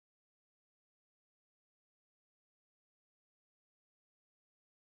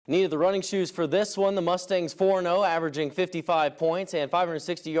Needed the running shoes for this one. The Mustangs 4-0, averaging 55 points and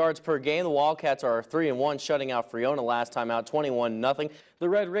 560 yards per game. The Wildcats are 3-1, shutting out Friona last time out 21-0. The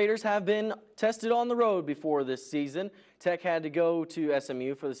Red Raiders have been tested on the road before this season. Tech had to go to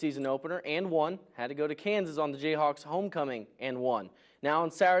SMU for the season opener and won. Had to go to Kansas on the Jayhawks homecoming and won. Now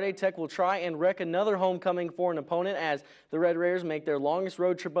on Saturday, Tech will try and wreck another homecoming for an opponent as the Red Raiders make their longest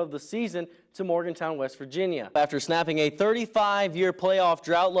road trip of the season to Morgantown, West Virginia. After snapping a 35-year playoff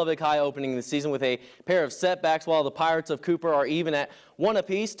drought, Lubbock High opening the season with a pair of setbacks, while the Pirates of Cooper are even at 1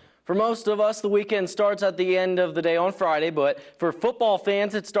 apiece. For most of us, the weekend starts at the end of the day on Friday, but for football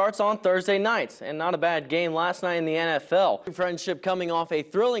fans, it starts on Thursday nights. And not a bad game last night in the NFL. Friendship coming off a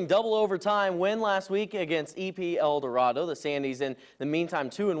thrilling double overtime win last week against EP El Dorado. The Sandies, in the meantime,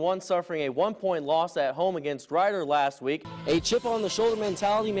 2-1, suffering a 1-point loss at home against Ryder last week. A chip on the shoulder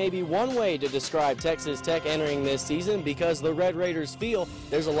mentality may be one way to describe Texas Tech entering this season, because the Red Raiders feel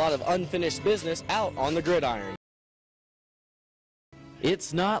there's a lot of unfinished business out on the gridiron.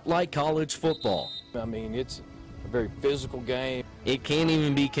 It's not like college football. I mean, it's a very physical game. It can't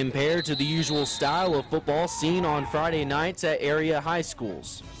even be compared to the usual style of football seen on Friday nights at area high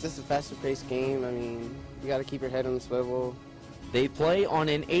schools. It's just a faster-paced game. I mean, you got to keep your head on the swivel. They play on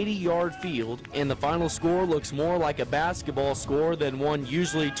an 80-yard field, and the final score looks more like a basketball score than one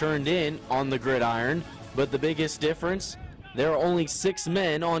usually turned in on the gridiron. But the biggest difference, there are only 6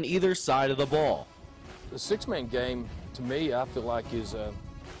 men on either side of the ball. The 6-man game, to me, I feel like is a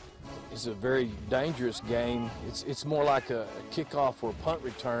very dangerous game. It's more like a kickoff or a punt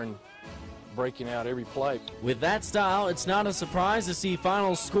return, breaking out every play. With that style, it's not a surprise to see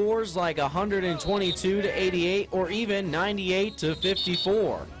final scores like 122-88 or even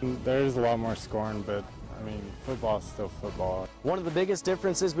 98-54. There's a lot more scoring, but I mean, football is still football. One of the biggest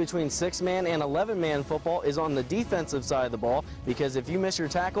differences between 6-man and 11-man football is on the defensive side of the ball, because if you miss your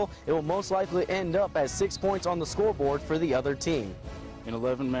tackle, it will most likely end up as 6 points on the scoreboard for the other team. In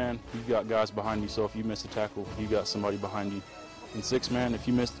 11-man, you've got guys behind you, so if you miss a tackle, you got somebody behind you. In 6-man, if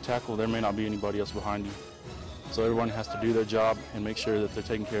you miss the tackle, there may not be anybody else behind you. So everyone has to do their job and make sure that they're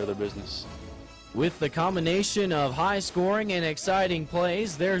taking care of their business. With the combination of high scoring and exciting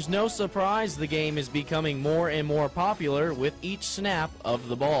plays, there's no surprise the game is becoming more and more popular with each snap of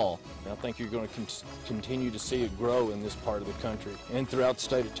the ball. I think you're going to continue to see it grow in this part of the country and throughout the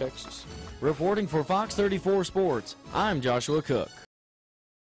state of Texas. Reporting for Fox 34 Sports, I'm Joshua Cook.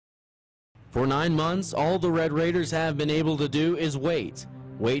 For 9 months, all the Red Raiders have been able to do is wait.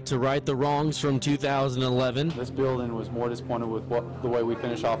 Wait to right the wrongs from 2011. This building was more disappointed with the way we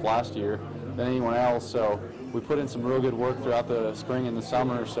finished off last year than anyone else, so we put in some real good work throughout the spring and the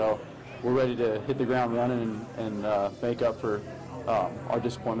summer, so we're ready to hit the ground running and make up for our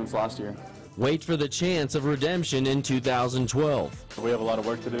disappointments last year. Wait for the chance of redemption in 2012. We have a lot of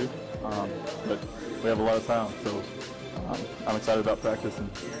work to do, but we have a lot of time, so I'm excited about practice and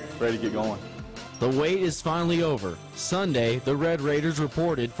ready to get going. The wait is finally over. Sunday, the Red Raiders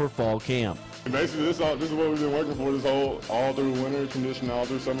reported for fall camp. Basically, this is what we've been working for all through winter conditioning, all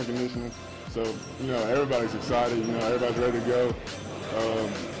through summer conditioning. So, everybody's excited. Everybody's ready to go.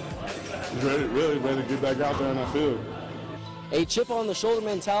 Really ready to get back out there on that field. A chip on the shoulder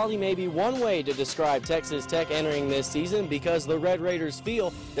mentality may be one way to describe Texas Tech entering this season, because the Red Raiders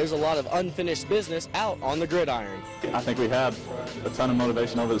feel there's a lot of unfinished business out on the gridiron. I think we had a ton of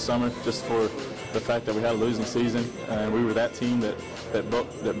motivation over the summer just for the fact that we had a losing season, and we were that team that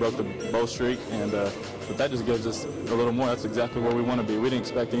broke the bowl streak, and but that just gives us a little more. That's exactly where we want to be. We didn't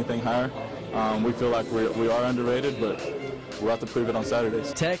expect anything higher. We feel like we are underrated, but we'll have to prove it on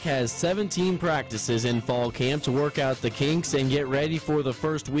Saturdays. Tech has 17 practices in fall camp to work out the kinks and get ready for the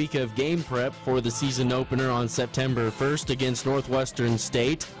first week of game prep for the season opener on September 1st against Northwestern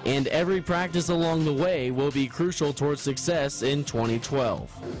State. And every practice along the way will be crucial towards success in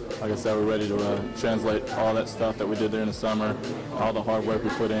 2012. Like I said, we're ready to translate all that stuff that we did there in the summer, all the hard work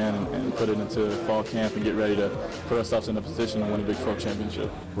we put in, and put it into fall camp and get ready to put ourselves in a position to win a Big 12 championship.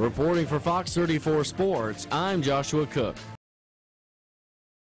 Reporting for Fox 34 Sports, I'm Joshua Cook.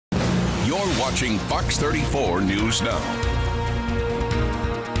 You're watching Fox 34 News Now.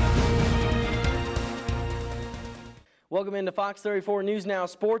 Welcome into Fox 34 News Now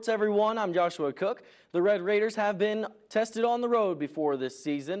Sports, everyone. I'm Joshua Cook. The Red Raiders have been tested on the road before this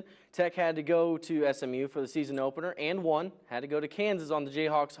season. Tech had to go to SMU for the season opener and won. Had to go to Kansas on the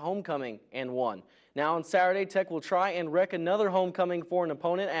Jayhawks homecoming and won. Now on Saturday, Tech will try and wreck another homecoming for an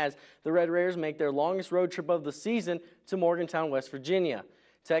opponent as the Red Raiders make their longest road trip of the season to Morgantown, West Virginia.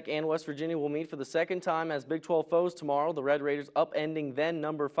 Tech and West Virginia will meet for the second time as Big 12 foes tomorrow. The Red Raiders upending then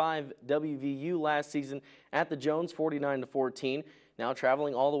number 5 WVU last season at the Jones 49-14. now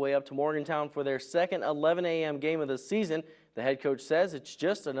traveling all the way up to Morgantown for their second 11 a.m. game of the season. The head coach says it's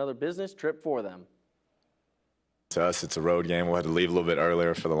just another business trip for them. To us, it's a road game. We'll have to leave a little bit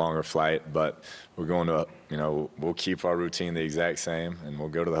earlier for the longer flight, but we're going to, we'll keep our routine the exact same, and we'll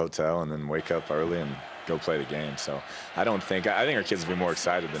go to the hotel and then wake up early and go play the game. So I think our kids will be more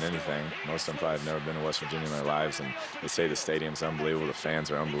excited than anything. Most of them probably have never been to West Virginia in their lives, and they say the stadium's unbelievable, the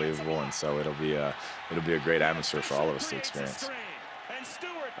fans are unbelievable, and so it'll be a great atmosphere for all of us to experience.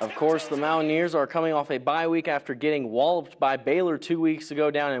 Of course, the Mountaineers are coming off a bye week after getting walloped by Baylor 2 weeks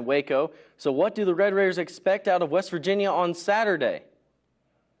ago down in Waco. So what do the Red Raiders expect out of West Virginia on Saturday?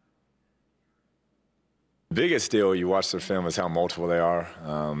 The biggest deal, you watch their film, is how multiple they are.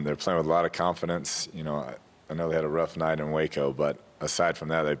 They're playing with a lot of confidence. I know they had a rough night in Waco, but aside from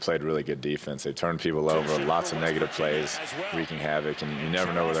that, they played really good defense. They turned people over, lots of negative plays, wreaking havoc, and you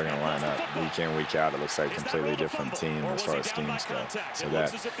never know where they're going to line up. Week in, week out, it looks like a completely different team as far as schemes go. So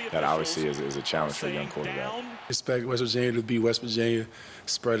that obviously is a challenge for a young quarterback. Expect West Virginia to be West Virginia,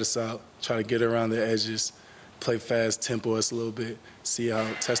 spread us out, try to get around the edges, play fast, tempo us a little bit,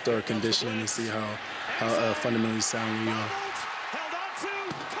 test our conditioning and see how fundamentally sound we are.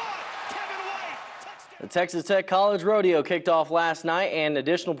 The Texas Tech College Rodeo kicked off last night, and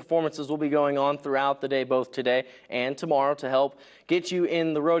additional performances will be going on throughout the day, both today and tomorrow, to help get you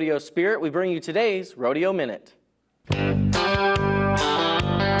in the rodeo spirit. We bring you today's Rodeo Minute.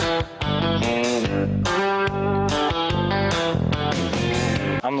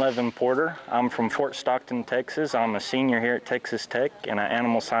 I'm Levin Porter. I'm from Fort Stockton, Texas. I'm a senior here at Texas Tech and an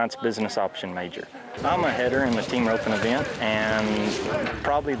animal science business option major. I'm a header in the team roping event, and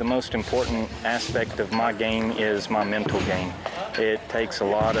probably the most important aspect of my game is my mental game. It takes a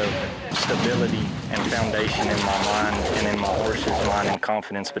lot of stability and foundation in my mind and in my horse's mind and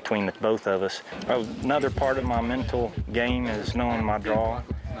confidence between the both of us. Another part of my mental game is knowing my draw,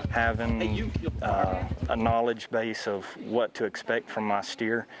 having a knowledge base of what to expect from my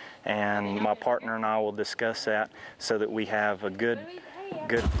steer, and my partner and I will discuss that so that we have a good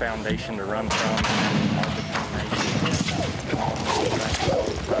foundation to run from, and our determination so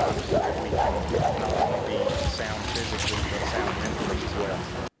that we can not only be sound physically but sound mentally as well.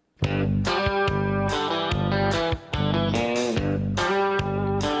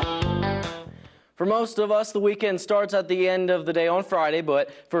 For most of us, the weekend starts at the end of the day on Friday, but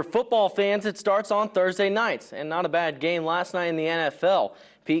for football fans, it starts on Thursday nights. And not a bad game last night in the NFL.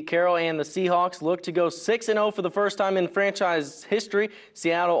 Pete Carroll and the Seahawks look to go 6-0 for the first time in franchise history.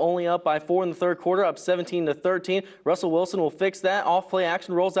 Seattle only up by 4 in the third quarter, up 17-13. Russell Wilson will fix that. Off-play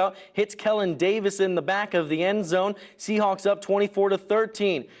action rolls out, hits Kellen Davis in the back of the end zone. Seahawks up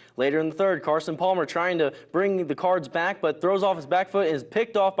 24-13. Later in the third, Carson Palmer trying to bring the Cards back, but throws off his back foot and is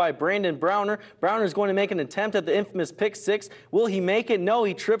picked off by Brandon Browner. Browner is going to make an attempt at the infamous pick six. Will he make it? No,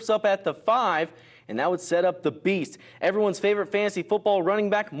 he trips up at the 5. And that would set up the beast. Everyone's favorite fantasy football running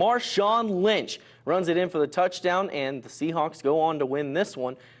back, Marshawn Lynch, runs it in for the touchdown, and the Seahawks go on to win this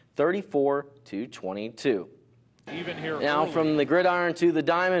one 34-22. Now from the gridiron to the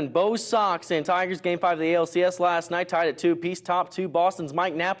diamond, Bo Sox and Tigers, Game 5 of the ALCS last night, tied at 2-apiece. Top two, Boston's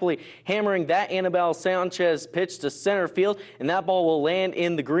Mike Napoli hammering that Anibal Sanchez pitch to center field, and that ball will land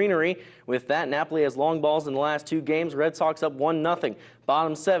in the greenery. With that, Napoli has long balls in the last two games. Red Sox up 1-0.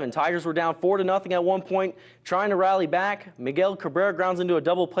 Bottom 7, Tigers were down 4-0 at one point, trying to rally back. Miguel Cabrera grounds into a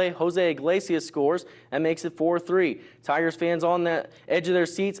double play. Jose Iglesias scores and makes it 4-3. Tigers fans on the edge of their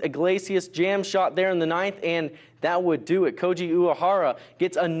seats. Iglesias jam shot there in the 9th, and that would do it. Koji Uehara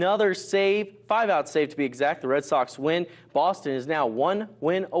gets another save, 5-out save to be exact. The Red Sox win. Boston is now 1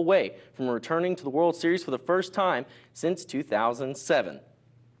 win away from returning to the World Series for the first time since 2007.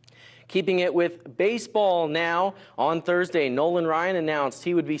 Keeping it with baseball now, on Thursday, Nolan Ryan announced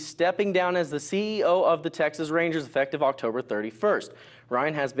he would be stepping down as the CEO of the Texas Rangers effective October 31st.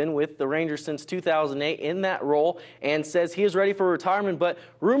 Ryan has been with the Rangers since 2008 in that role and says he is ready for retirement, but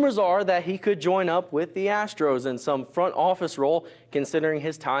rumors are that he could join up with the Astros in some front office role, considering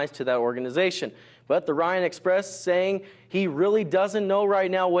his ties to that organization. But the Ryan Express saying he really doesn't know right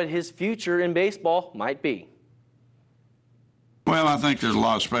now what his future in baseball might be. Well, I think there's a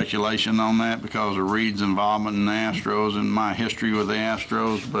lot of speculation on that because of Reed's involvement in the Astros and my history with the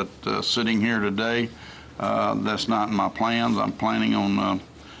Astros. But sitting here today, that's not in my plans. I'm planning on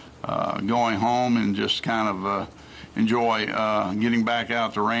going home and just kind of enjoy getting back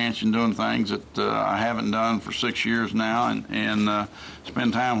out the ranch and doing things that I haven't done for 6 years now, and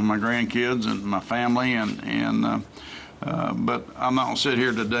spend time with my grandkids and my family. But I'm not going to sit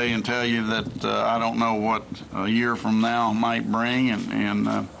here today and tell you that I don't know what a year from now might bring,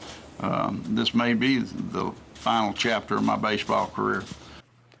 and this may be the final chapter of my baseball career.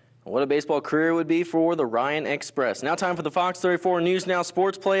 What a baseball career it would be for the Ryan Express. Now time for the Fox 34 News Now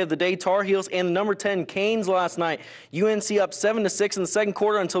sports play of the day. Tar Heels and the number 10 Canes last night. UNC up 7-6 in the second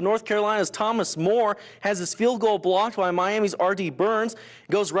quarter until North Carolina's Thomas Moore has his field goal blocked by Miami's R.D. Burns.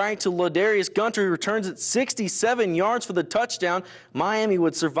 It goes right to Ladarius Gunter, who returns it 67 yards for the touchdown. Miami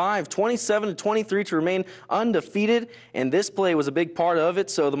would survive 27-23 to remain undefeated, and this play was a big part of it.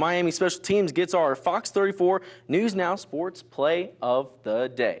 So the Miami special teams gets our Fox 34 News Now sports play of the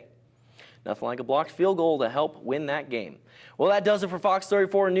day. Nothing like a blocked field goal to help win that game. Well, that does it for Fox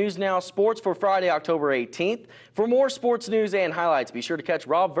 34 News Now Sports for Friday, October 18th. For more sports news and highlights, be sure to catch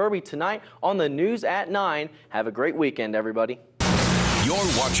Rob Verby tonight on the News at 9. Have a great weekend, everybody. You're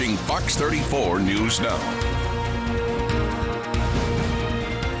watching Fox 34 News Now.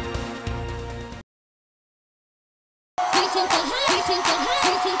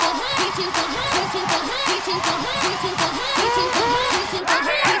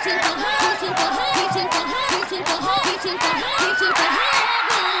 Reaching for high.